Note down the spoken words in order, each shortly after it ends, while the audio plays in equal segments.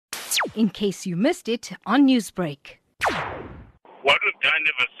in case you missed it on Newsbreak. What we've done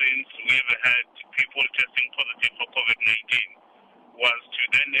ever since we've had people testing positive for COVID-19 was to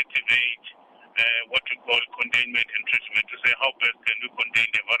then activate what we call containment and treatment, to say how best can we contain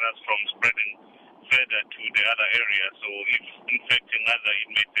the virus from spreading further to the other areas, so if infecting other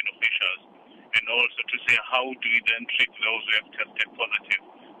inmates and officials, and also to say how do we then treat those who have tested positive.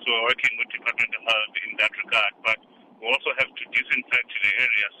 So we're working with Department of Health in that regard, but we also have to disinfect the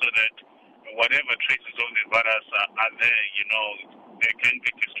area so that whatever traces of the virus are there, they can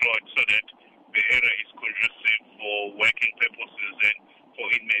be destroyed so that the area is conducive for working purposes and for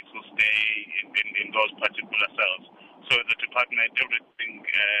inmates who stay in those particular cells. So the department, everything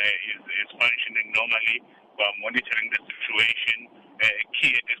is functioning normally. We're monitoring the situation.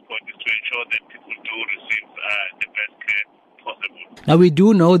 Key at this point is to ensure that people do receive the best care possible. Now, we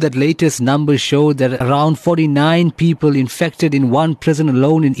do know that latest numbers show that around 49 people infected in one prison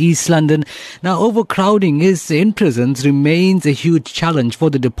alone in East London. Now, overcrowding in prisons remains a huge challenge for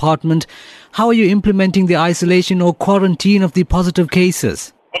the department. How are you implementing the isolation or quarantine of the positive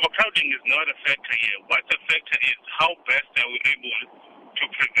cases? Overcrowding is not a factor here. What's a factor is how best are we able to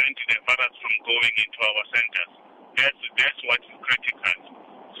prevent the virus from going into our centers. That's what is critical.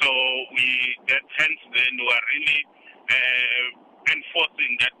 So hence then we are really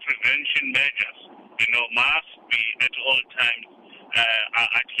enforcing that prevention measures, must be at all times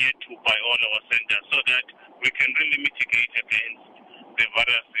adhered to by all our centers so that we can really mitigate against the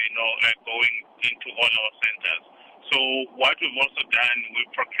virus, going into all our centers. So what we've also done, we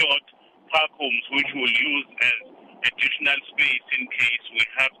procured park homes which we'll use as additional space in case we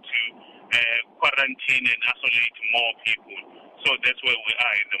have to quarantine and isolate more people. So that's where we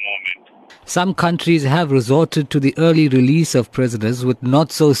are at the moment. Some countries have resorted to the early release of prisoners with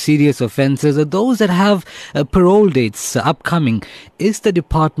not so serious offences, or those that have parole dates upcoming. Is the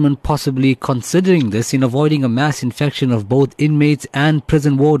department possibly considering this in avoiding a mass infection of both inmates and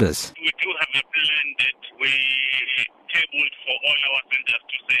prison warders? We do have a plan that we tabled for all our centres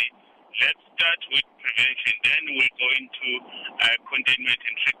to say, let's start with prevention, then we'll go into containment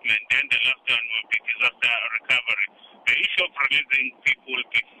and treatment, then the last one will be disaster recovery. The issue of releasing people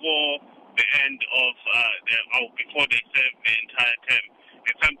before the end of before they serve the entire term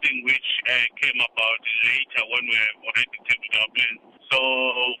is something which came about later when we have already tabled our plan. So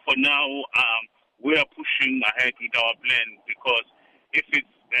for now, we are pushing ahead with our plan because if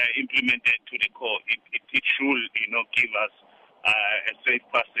it's implemented to the core, it should give us a safe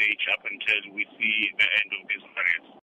passage up until we see the end of this variant.